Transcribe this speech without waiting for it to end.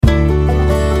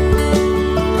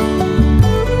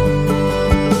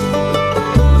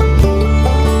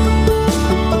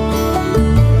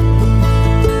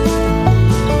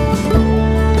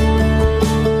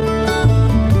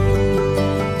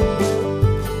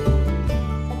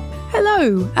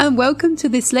Hello, and welcome to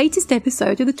this latest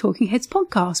episode of the Talking Heads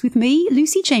podcast with me,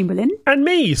 Lucy Chamberlain. And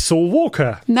me, Saul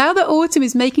Walker. Now that autumn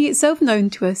is making itself known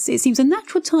to us, it seems a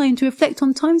natural time to reflect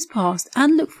on times past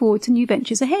and look forward to new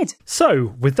ventures ahead.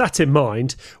 So, with that in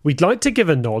mind, we'd like to give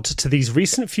a nod to these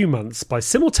recent few months by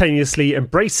simultaneously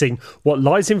embracing what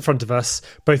lies in front of us,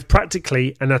 both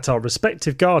practically and at our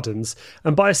respective gardens,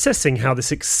 and by assessing how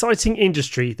this exciting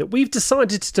industry that we've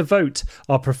decided to devote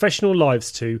our professional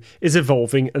lives to is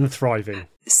evolving and thriving.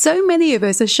 So many of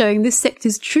us are showing this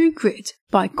sector's true grit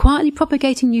by quietly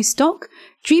propagating new stock,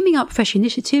 dreaming up fresh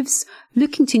initiatives,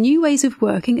 looking to new ways of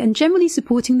working and generally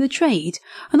supporting the trade.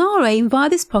 And our aim via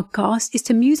this podcast is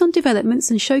to muse on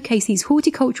developments and showcase these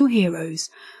horticultural heroes.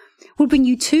 We'll bring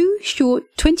you 2 short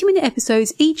 20-minute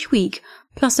episodes each week,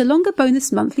 plus a longer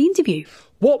bonus monthly interview.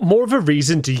 What more of a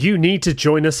reason do you need to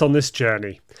join us on this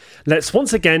journey? Let's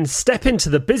once again step into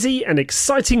the busy and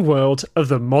exciting world of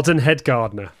the modern head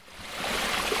gardener.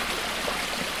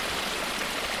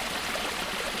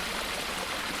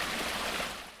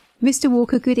 Mr.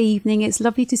 Walker, good evening. It's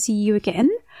lovely to see you again.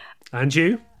 And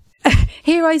you?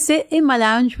 Here I sit in my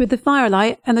lounge with the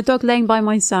firelight and the dog laying by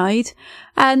my side,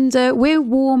 and we're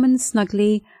warm and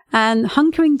snuggly and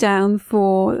hunkering down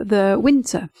for the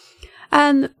winter.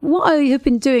 And what I have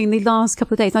been doing the last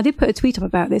couple of days, and I did put a tweet up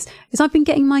about this, is I've been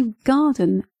getting my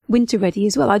garden winter ready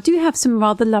as well. I do have some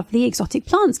rather lovely exotic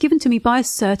plants given to me by a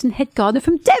certain head gardener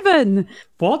from Devon.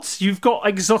 What? You've got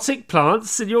exotic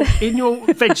plants in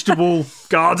your vegetable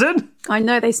garden? I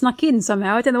know, they snuck in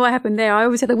somehow. I don't know what happened there. I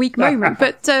always had a weak moment.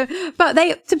 But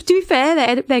they, to be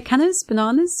fair, they're cannas,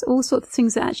 bananas, all sorts of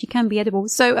things that actually can be edible.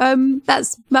 So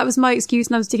that was my excuse,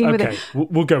 and I was sticking with it. Okay,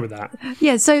 we'll go with that.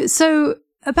 Yeah, so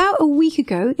about a week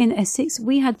ago in Essex,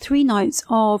 we had 3 nights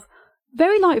of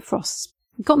very light frosts.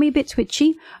 Got me a bit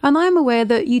twitchy, and I am aware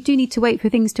that you do need to wait for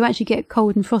things to actually get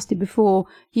cold and frosted before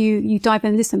you dive in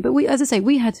and listen. But as I say,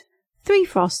 we had 3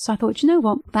 frosts. I thought, you know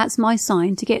what? That's my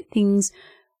sign to get things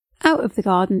out of the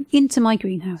garden into my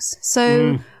greenhouse.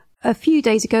 So a few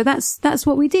days ago, that's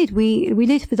what we did. We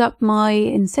lifted up my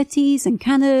Ensetes and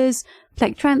Cannas,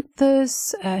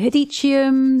 Plectranthus,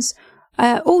 Hedychiums,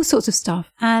 all sorts of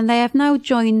stuff. And they have now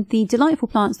joined the delightful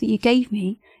plants that you gave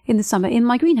me in the summer in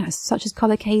my greenhouse, such as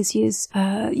Colocasias.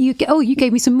 You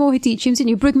gave me some more Hedychiums, didn't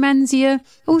you? Brugmansia,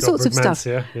 all sorts of stuff.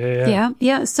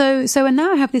 Yeah. So and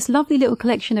now I have this lovely little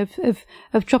collection of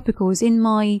tropicals in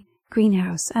my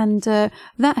greenhouse, and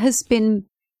that has been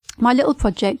my little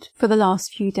project for the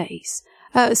last few days.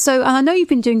 And I know you've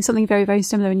been doing something very, very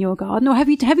similar in your garden, or have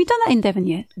you done that in Devon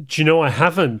yet? Do you know I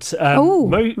haven't?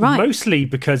 Right. Mostly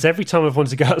because every time I've wanted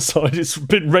to go outside, it's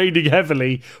been raining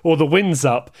heavily or the wind's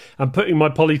up, and putting my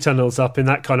polytunnels up in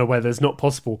that kind of weather is not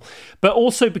possible. But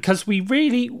also because we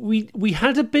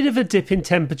had a bit of a dip in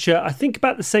temperature, I think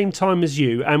about the same time as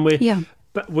you, and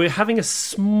we're having a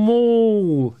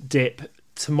small dip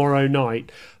tomorrow night,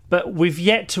 but we've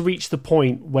yet to reach the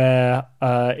point where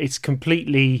it's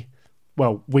completely...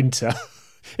 well, winter,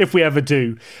 if we ever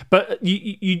do. But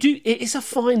you do. It is a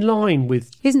fine line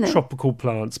with tropical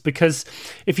plants, because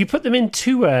if you put them in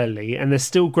too early and they're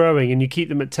still growing and you keep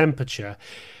them at temperature,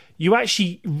 you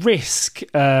actually risk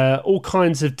all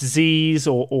kinds of disease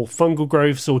or fungal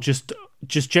growths or just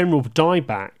general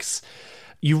diebacks.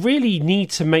 You really need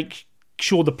to make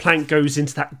sure the plant goes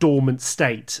into that dormant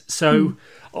state. So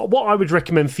what I would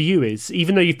recommend for you is,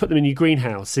 even though you've put them in your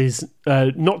greenhouse, is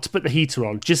not to put the heater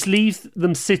on. Just leave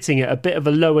them sitting at a bit of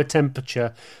a lower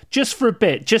temperature just for a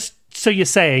bit, just so you're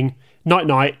saying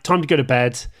night, time to go to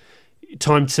bed,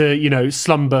 time to,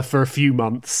 slumber for a few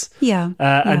months.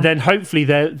 And then hopefully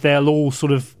they'll all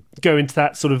sort of go into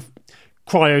that sort of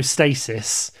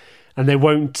cryostasis, and they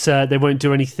won't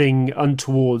do anything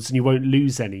untowards, and you won't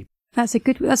lose any. That's a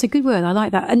good word. I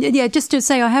like that. And yeah, just to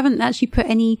say, I haven't actually put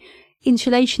any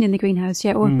insulation in the greenhouse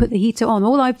yet, or put the heater on.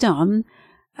 All I've done,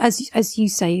 as you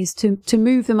say, is to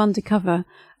move them under cover.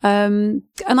 And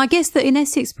I guess that in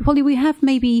Essex, probably we have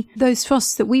maybe those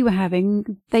frosts that we were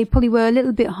having, they probably were a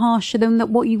little bit harsher than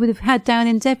what you would have had down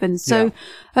in Devon. So,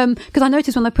 because I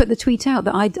noticed when I put the tweet out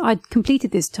that I'd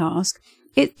completed this task,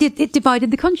 it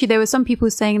divided the country. There were some people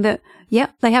saying that,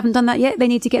 they haven't done that yet, they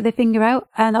need to get their finger out,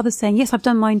 and others saying, yes, I've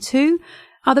done mine too.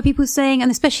 Other people saying,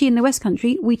 and especially in the West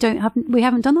Country, we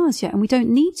haven't done ours yet, and we don't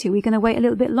need to. We're going to wait a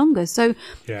little bit longer. So,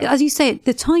 as you say,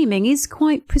 the timing is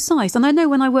quite precise. And I know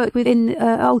when I worked within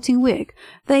Alting Wick,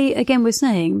 they again were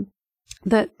saying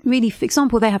that really, for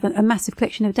example, they have a massive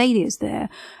collection of dahlias there,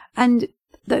 and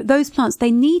those plants,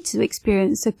 they need to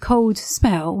experience a cold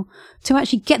spell to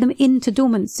actually get them into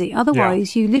dormancy.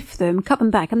 Otherwise, you lift them, cut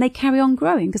them back, and they carry on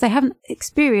growing because they haven't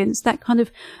experienced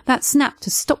that snap to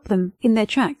stop them in their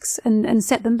tracks and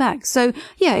set them back. So,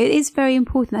 yeah, it is very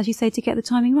important, as you say, to get the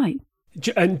timing right.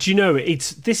 And do you know,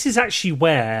 this is actually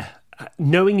where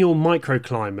knowing your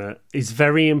microclimate is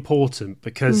very important,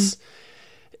 because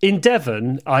in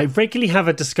Devon, I regularly have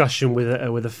a discussion with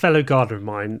a fellow gardener of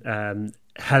mine,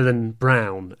 Helen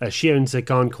Brown. She owns a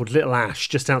garden called Little Ash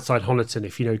just outside Honiton,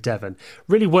 if you know Devon.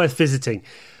 Really worth visiting.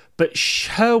 But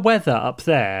her weather up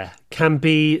there can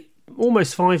be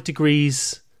almost 5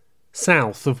 degrees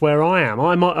south of where I am.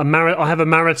 I have a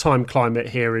maritime climate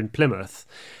here in Plymouth,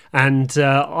 and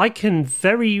I can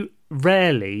very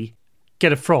rarely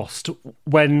get a frost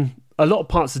when a lot of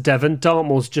parts of Devon,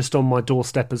 Dartmoor's just on my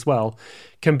doorstep as well,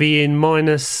 can be in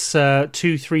minus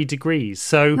 2-3 degrees.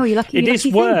 So it is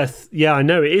worth, I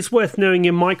know, it is worth knowing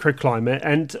your microclimate.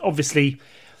 And obviously,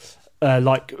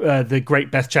 the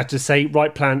great Beth Chatters say,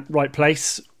 right plant, right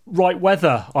place, right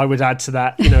weather, I would add to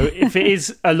that. You know, if it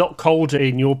is a lot colder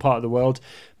in your part of the world,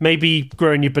 maybe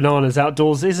growing your bananas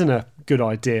outdoors isn't a good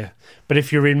idea. But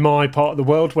if you're in my part of the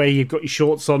world where you've got your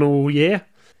shorts on all year,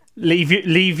 leave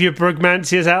your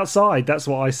brugmansias outside. That's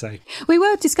what I say. We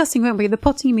were discussing, weren't we, the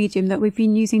potting medium that we've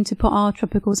been using to put our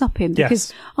tropicals up in.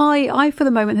 Because I, for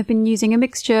the moment, have been using a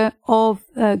mixture of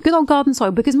good old garden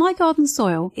soil, because my garden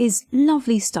soil is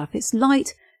lovely stuff. It's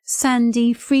light,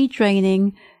 sandy, free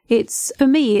draining. For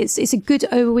me, it's a good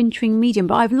overwintering medium,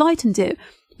 but I've lightened it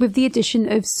with the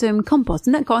addition of some compost.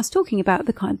 And that got us talking about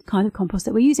the kind of compost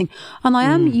that we're using. And I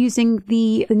am using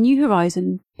the New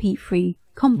Horizon peat-free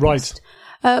compost. Right.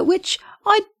 Which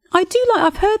I do like.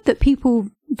 I've heard that people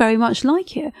very much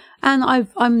like it, and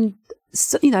I'm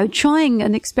trying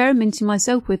and experimenting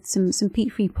myself with some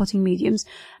peat-free potting mediums,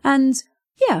 and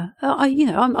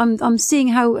I'm seeing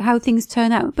how things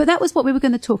turn out. But that was what we were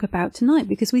going to talk about tonight,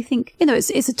 because we think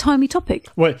it's a timely topic.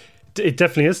 Well, it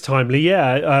definitely is timely.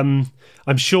 Yeah,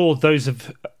 I'm sure those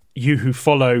of you who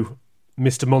follow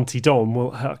Mr. Monty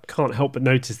Don can't help but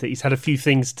notice that he's had a few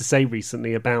things to say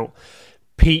recently about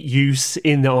peat use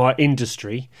in our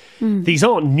industry. These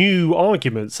aren't new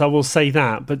arguments, I will say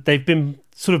that, but they've been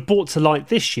sort of brought to light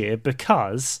this year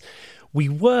because we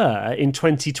were in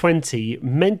 2020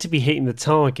 meant to be hitting the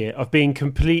target of being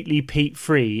completely peat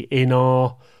free in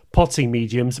our potting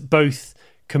mediums, both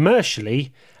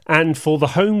commercially and for the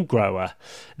home grower.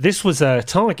 This was a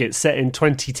target set in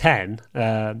 2010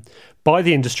 by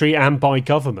the industry and by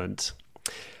government.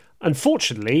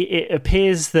 Unfortunately, it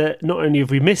appears that not only have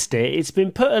we missed it, it's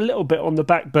been put a little bit on the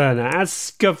back burner.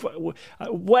 As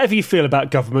whatever you feel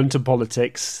about government and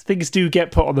politics, things do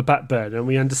get put on the back burner, and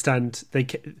we understand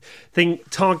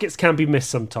targets can be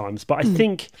missed sometimes. But I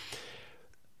think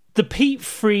the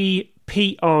peat-free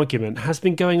peat argument has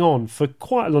been going on for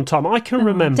quite a long time. I can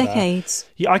remember decades.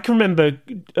 Yeah, I can remember.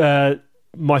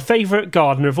 My favourite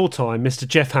gardener of all time, Mr.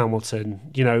 Jeff Hamilton.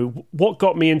 You know what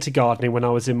got me into gardening when I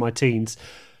was in my teens.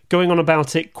 Going on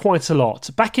about it quite a lot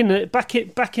back in the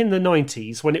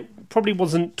 90s, when it probably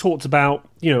wasn't talked about,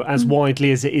 as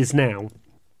widely as it is now.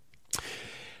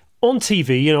 On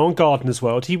TV, on Gardener's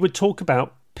World, he would talk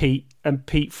about peat and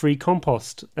peat-free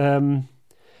compost,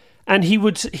 and he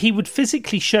would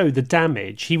physically show the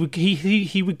damage. He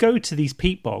would go to these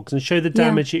peat bogs and show the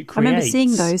damage it creates. I remember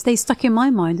seeing those; they stuck in my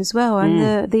mind as well,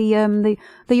 and the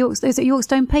York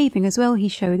Stone paving as well. He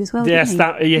showed as well. Yes,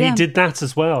 he did that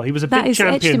as well. He was a big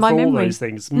champion for all those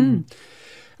things.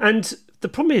 And the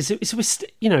problem is, it was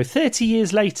 30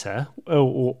 years later,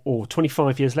 or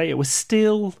 25 years later, we're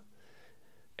still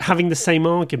having the same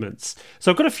arguments. So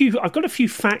I've got a few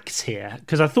facts here,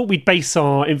 because I thought we'd base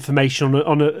our information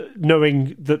on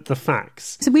knowing the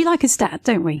facts. So we like a stat,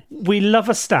 don't we? We love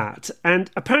a stat,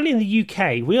 and apparently in the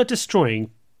UK we are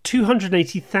destroying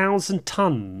 280,000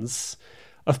 tons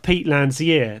of peatlands a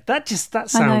year. That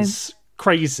sounds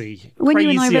crazy. When crazy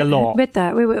you and I read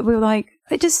that, we were like,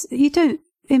 you don't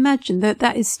imagine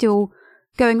that is still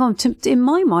going on. In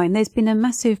my mind, there's been a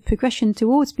massive progression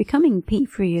towards becoming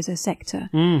peat-free as a sector.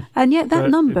 And yet that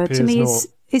number to me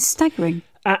is staggering.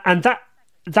 And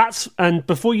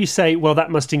before you say, well,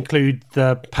 that must include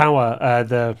the power,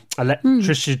 the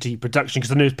electricity production,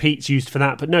 because I know peat's used for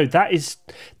that. But no, that is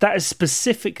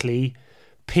specifically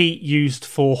peat used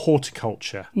for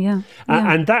horticulture.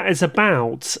 And that is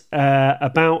about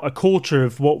a quarter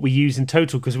of what we use in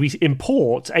total, because we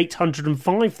import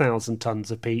 805,000 tonnes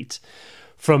of peat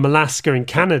from Alaska and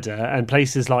Canada and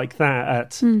places like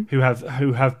that who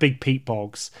have big peat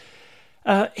bogs.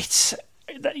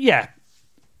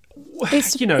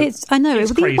 I know.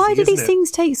 it's crazy, why do these isn't it?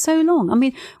 things take so long? I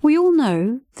mean, we all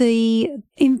know the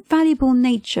invaluable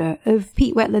nature of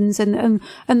peat wetlands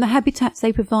and the habitats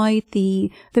they provide,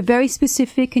 the very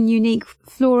specific and unique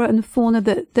flora and fauna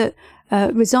that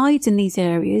resides in these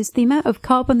areas, the amount of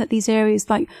carbon that these areas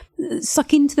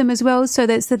suck into them as well. So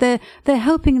they're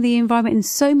helping the environment in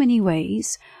so many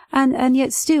ways, and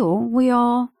yet still we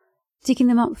are digging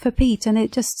them up for peat, and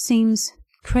it just seems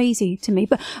crazy to me.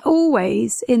 But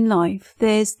always in life,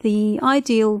 there's the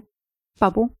ideal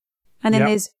bubble, and then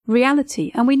there's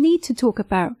reality. And we need to talk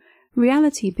about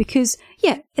reality because,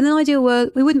 in an ideal world,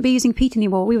 we wouldn't be using peat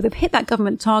anymore. We would have hit that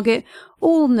government target.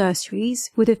 All nurseries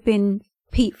would have been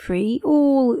peat-free.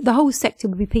 The whole sector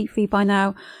would be peat-free by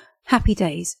now. Happy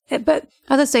days. But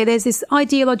as I say, there's this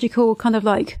ideological kind of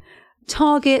like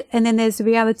target, and then there's the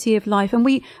reality of life. And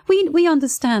we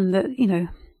understand that,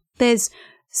 there's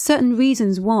certain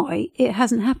reasons why it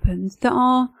hasn't happened that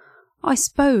are, I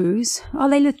suppose, are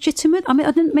they legitimate? I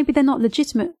mean, maybe they're not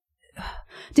legitimate.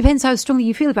 Depends how strongly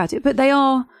you feel about it, but they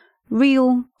are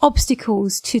real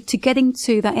obstacles to getting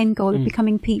to that end goal of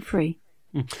becoming peat-free.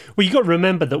 Well, you've got to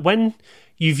remember that when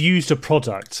you've used a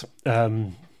product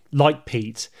like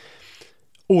peat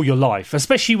all your life,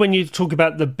 especially when you talk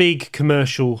about the big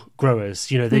commercial growers,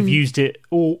 they've used it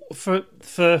all for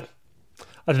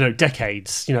I don't know,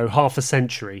 decades, half a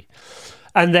century.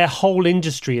 And their whole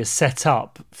industry is set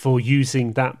up for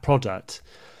using that product.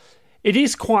 It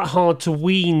is quite hard to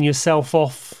wean yourself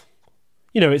off.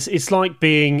 It's like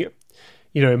being,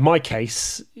 in my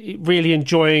case, really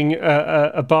enjoying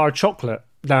a bar of chocolate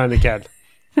now and again.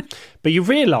 But you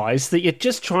realise that you're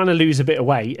just trying to lose a bit of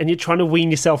weight and you're trying to wean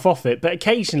yourself off it. But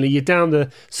occasionally you're down the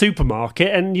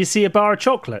supermarket and you see a bar of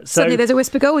chocolate. So suddenly there's a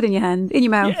wisp of gold in your mouth.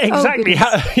 Yeah, exactly.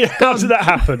 How did that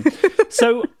happen?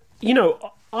 So,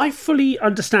 I fully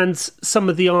understand some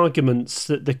of the arguments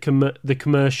that the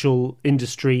commercial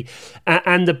industry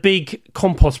and the big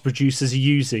compost producers are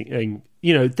using.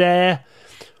 The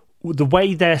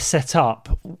way they're set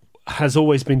up has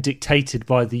always been dictated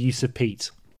by the use of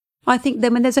peat. I think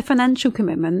that when there's a financial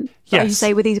commitment, like you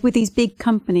say, with these big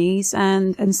companies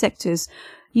and sectors,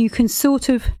 you can sort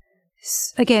of,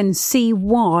 again, see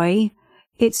why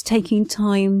it's taking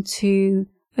time to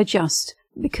adjust.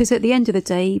 Because at the end of the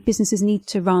day, businesses need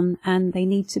to run and they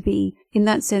need to be, in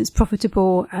that sense,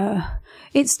 profitable.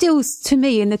 It's still, to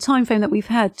me, in the time frame that we've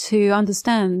had to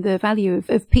understand the value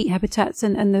of peat habitats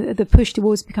and the push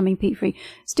towards becoming peat-free,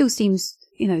 still seems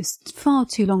far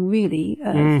too long, really,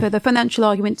 for the financial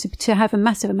argument to have a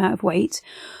massive amount of weight.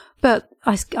 But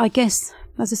I guess,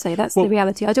 as I say, that's the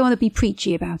reality. I don't want to be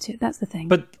preachy about it. That's the thing.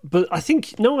 But I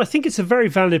think it's a very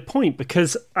valid point,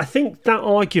 because I think that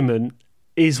argument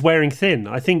is wearing thin.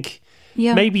 I think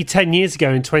maybe 10 years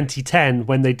ago in 2010,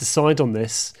 when they decide on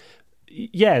this,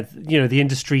 the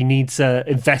industry needs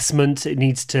investment. It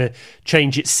needs to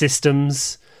change its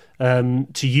systems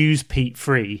to use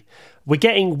peat-free.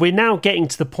 We're now getting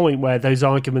to the point where those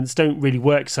arguments don't really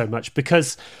work so much,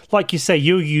 because, like you say,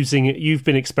 you've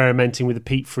been experimenting with a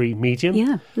peat-free medium.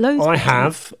 Yeah, loads. I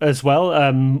have as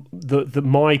well.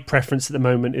 My preference at the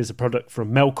moment is a product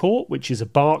from Melcourt, which is a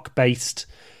bark-based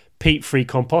peat-free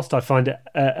compost. I find it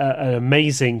an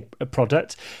amazing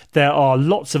product. There are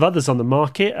lots of others on the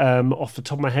market. Off the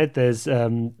top of my head, there's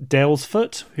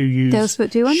Dalesfoot, who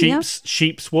use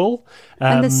sheep's wool.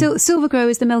 And the Silvergrow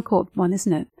is the Melcourt one,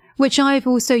 isn't it? Which I've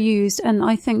also used, and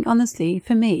I think, honestly,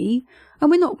 for me,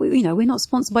 and we're not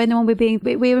sponsored by anyone.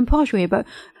 We're impartial here, but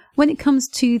when it comes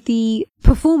to the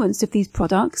performance of these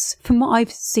products, from what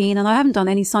I've seen, and I haven't done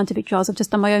any scientific trials, I've just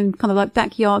done my own kind of like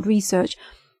backyard research.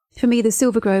 For me, the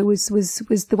Silvergrow was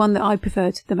the one that I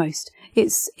preferred the most.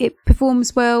 It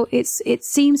performs well. It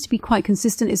seems to be quite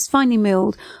consistent. It's finely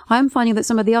milled. I am finding that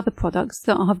some of the other products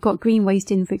that have got green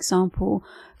waste in, for example,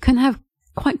 can have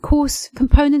quite coarse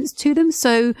components to them.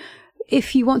 So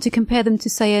if you want to compare them to,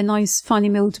 say, a nice finely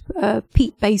milled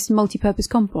peat-based multi-purpose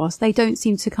compost, they don't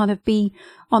seem to kind of be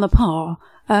on a par.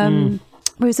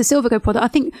 Whereas the Silvergrow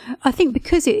product, I think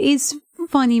because it is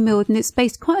finely milled and it's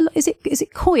based quite a lot. Is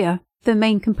it coir, the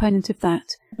main component of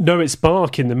that? No, it's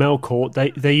bark in the Melcourt.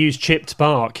 They use chipped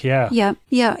bark. Yeah.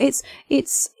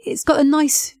 It's got a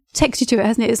nice texture to it,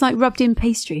 hasn't it? It's like rubbed in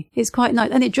pastry. It's quite nice,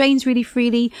 and it drains really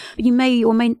freely. You may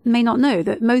or may not know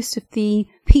that most of the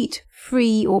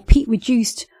peat-free or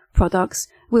peat-reduced products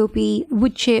will be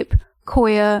wood chip,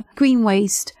 coir, green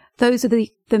waste. Those are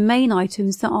the main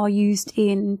items that are used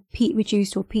in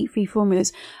peat-reduced or peat-free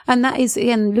formulas. And that is,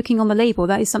 again, looking on the label,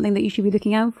 that is something that you should be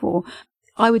looking out for.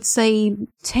 I would say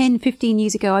 10, 15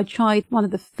 years ago, I tried one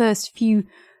of the first few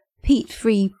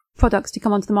peat-free products to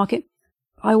come onto the market.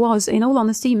 I was, in all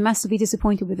honesty, massively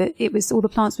disappointed with it. It was all the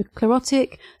plants were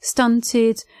chlorotic,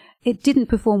 stunted. It didn't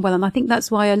perform well, and I think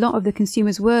that's why a lot of the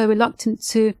consumers were reluctant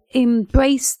to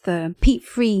embrace the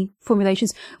peat-free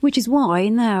formulations, which is why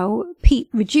now peat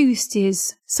reduced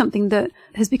is something that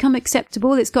has become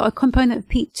acceptable. It's got a component of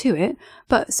peat to it,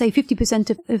 but say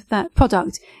 50% of that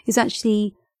product is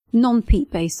actually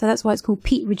non-peat based, so that's why it's called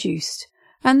peat reduced.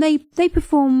 And they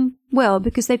perform well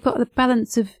because they've got a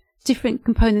balance of different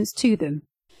components to them.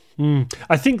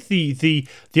 I think the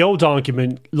old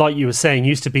argument, like you were saying,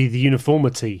 used to be the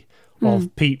uniformity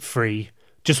of peat-free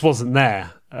just wasn't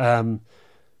there.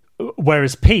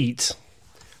 Whereas peat,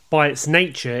 by its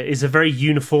nature, is a very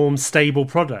uniform, stable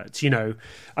product. You know,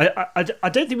 I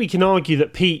don't think we can argue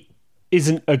that peat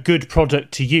isn't a good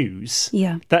product to use.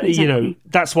 Yeah, that exactly. You know,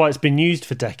 that's why it's been used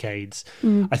for decades.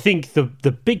 I think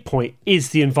the big point is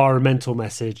the environmental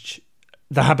message,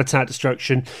 the habitat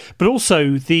destruction, but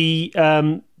also the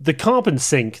carbon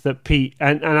sink that peat,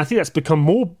 and I think that's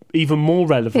become even more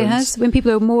relevant. It has, when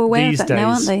people are more aware of these that days. now,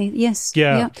 aren't they? Yes.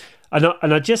 Yeah.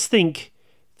 And I just think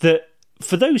that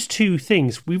for those two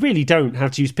things, we really don't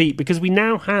have to use peat because we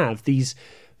now have these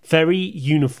very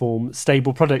uniform,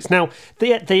 stable products. Now,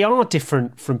 they are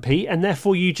different from peat, and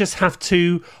therefore you just have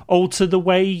to alter the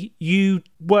way you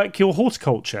work your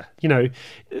horticulture. You know,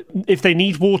 if they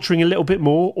need watering a little bit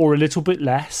more or a little bit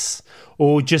less,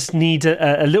 or just need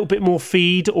a little bit more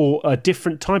feed or a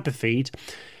different type of feed,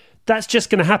 that's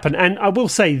just going to happen. And I will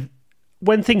say,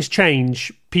 when things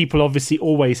change, people obviously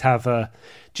always have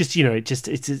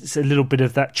it's a little bit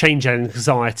of that change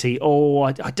anxiety. Oh,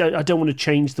 I don't want to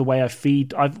change the way I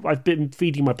feed. I've been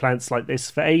feeding my plants like this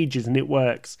for ages and it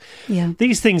works. Yeah.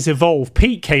 These things evolve.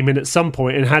 Peat came in at some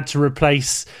point and had to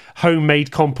replace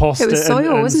homemade compost. It was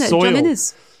soil, and wasn't it? soil. John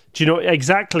Innes. Do you know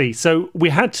exactly? So we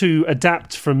had to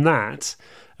adapt from that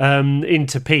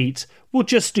into peat. We'll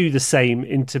just do the same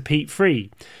into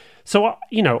peat-free. So,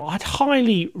 I'd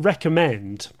highly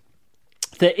recommend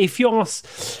that if you ask,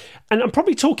 and I'm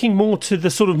probably talking more to the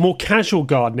sort of more casual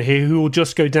gardener here who will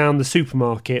just go down the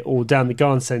supermarket or down the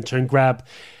garden centre and grab,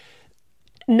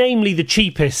 namely, the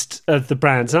cheapest of the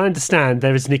brands. And I understand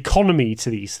there is an economy to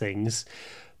these things,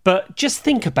 but just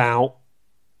think about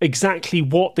exactly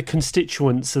what the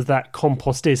constituents of that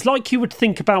compost is. Like you would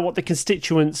think about what the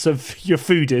constituents of your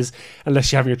food is,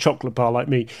 unless you're having a chocolate bar like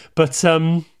me. But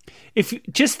if you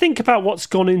just think about what's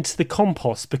gone into the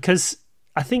compost, because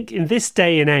I think in this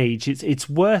day and age, it's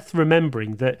worth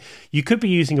remembering that you could be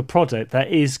using a product that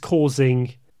is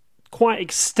causing quite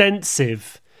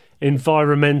extensive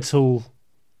environmental,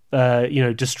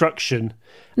 destruction,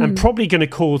 and probably going to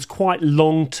cause quite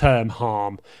long-term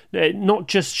harm, not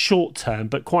just short-term,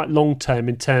 but quite long-term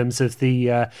in terms of the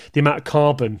amount of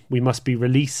carbon we must be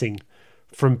releasing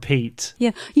from peat.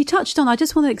 Yeah, you touched on, I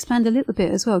just want to expand a little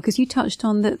bit as well, because you touched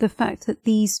on the fact that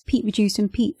these peat-reduced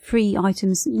and peat-free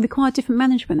items require different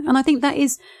management. And I think that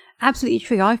is absolutely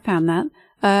true. I found that.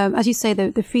 As you say,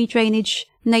 the free drainage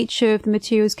nature of the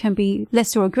materials can be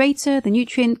lesser or greater. The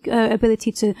nutrient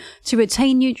ability to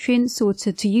retain nutrients or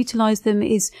to utilize them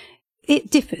it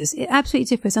differs. It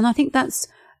absolutely differs. And I think that's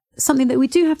something that we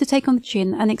do have to take on the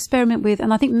chin and experiment with.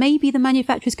 And I think maybe the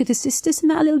manufacturers could assist us in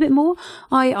that a little bit more.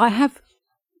 I have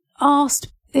asked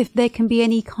if there can be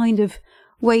any kind of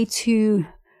way to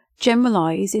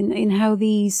generalize in how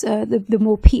these the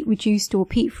more peat reduced or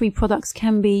peat free products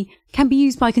can be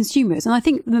used by consumers. And I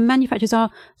think the manufacturers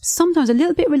are sometimes a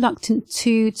little bit reluctant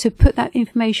to put that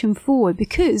information forward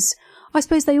because I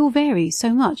suppose they all vary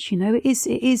so much. It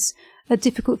is a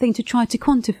difficult thing to try to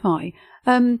quantify.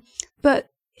 But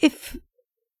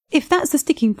if that's the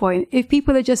sticking point, if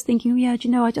people are just thinking,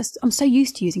 I'm so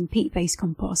used to using peat-based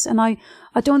compost and I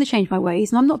don't want to change my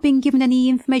ways and I'm not being given any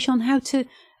information on how to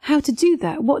do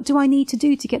that. What do I need to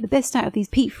do to get the best out of these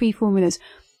peat-free formulas?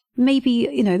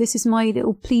 Maybe, this is my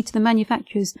little plea to the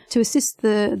manufacturers to assist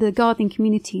the gardening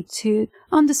community to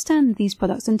understand these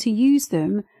products and to use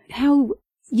them how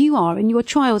you are in your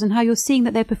trials and how you're seeing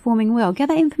that they're performing well. Get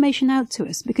that information out to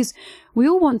us because we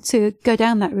all want to go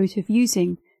down that route of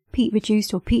using peat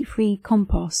reduced or peat free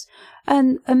compost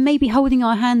and maybe holding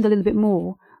our hand a little bit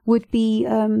more would be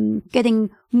getting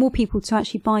more people to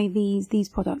actually buy these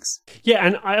products. Yeah,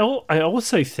 and I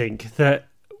also think that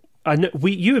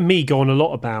you and me go on a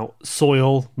lot about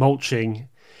soil mulching.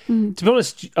 To be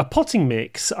honest, a potting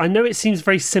mix, I know it seems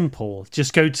very simple.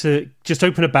 Just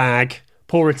open a bag,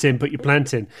 pour it in, put your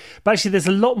plant in. But actually, there's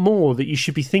a lot more that you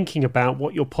should be thinking about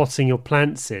what you're potting your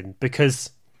plants in because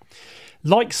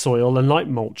like soil and like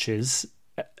mulches,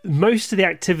 most of the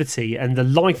activity and the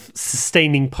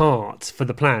life-sustaining part for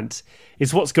the plant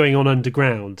is what's going on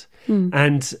underground.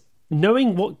 And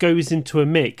knowing what goes into a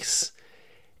mix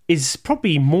is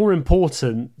probably more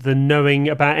important than knowing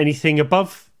about anything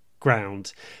above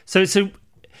ground. So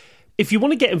if you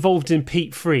want to get involved in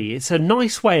peat-free, it's a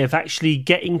nice way of actually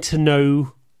getting to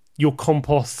know your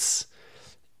composts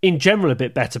in general a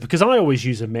bit better, because I always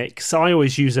use a mix. I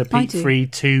always use a peat-free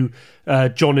to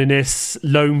John Innes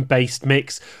loam-based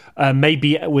mix,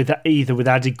 maybe with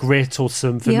added grit or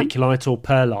some vermiculite or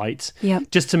perlite,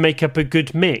 just to make up a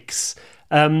good mix.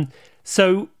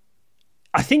 So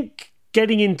I think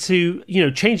getting into,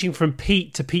 changing from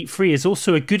peat to peat-free is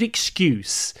also a good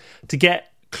excuse to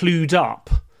get clued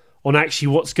up on actually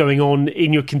what's going on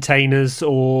in your containers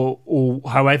or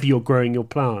however you're growing your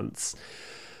plants.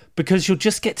 Because you'll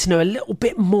just get to know a little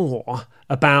bit more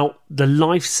about the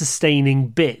life-sustaining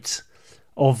bit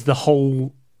of the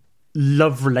whole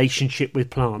love relationship with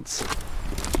plants.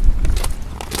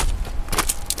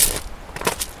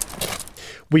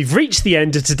 We've reached the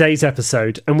end of today's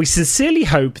episode, and we sincerely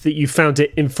hope that you found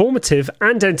it informative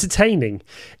and entertaining.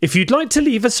 If you'd like to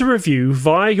leave us a review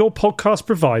via your podcast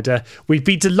provider, we'd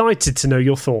be delighted to know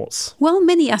your thoughts. While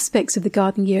many aspects of the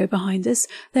garden year are behind us,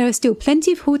 there are still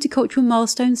plenty of horticultural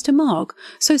milestones to mark,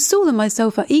 so Saul and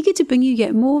myself are eager to bring you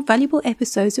yet more valuable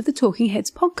episodes of the Talking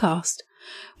Heads podcast.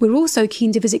 We're also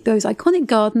keen to visit those iconic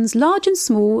gardens, large and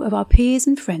small, of our peers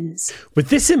and friends. With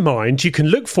this in mind, you can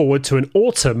look forward to an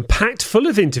autumn packed full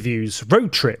of interviews,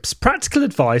 road trips, practical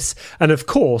advice, and of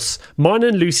course, mine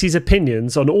and Lucy's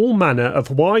opinions on all manner of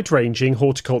wide-ranging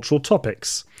horticultural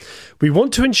topics. We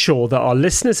want to ensure that our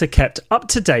listeners are kept up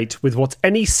to date with what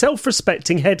any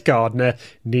self-respecting head gardener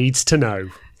needs to know.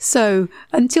 So,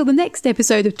 until the next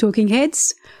episode of Talking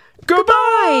Heads,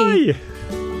 goodbye!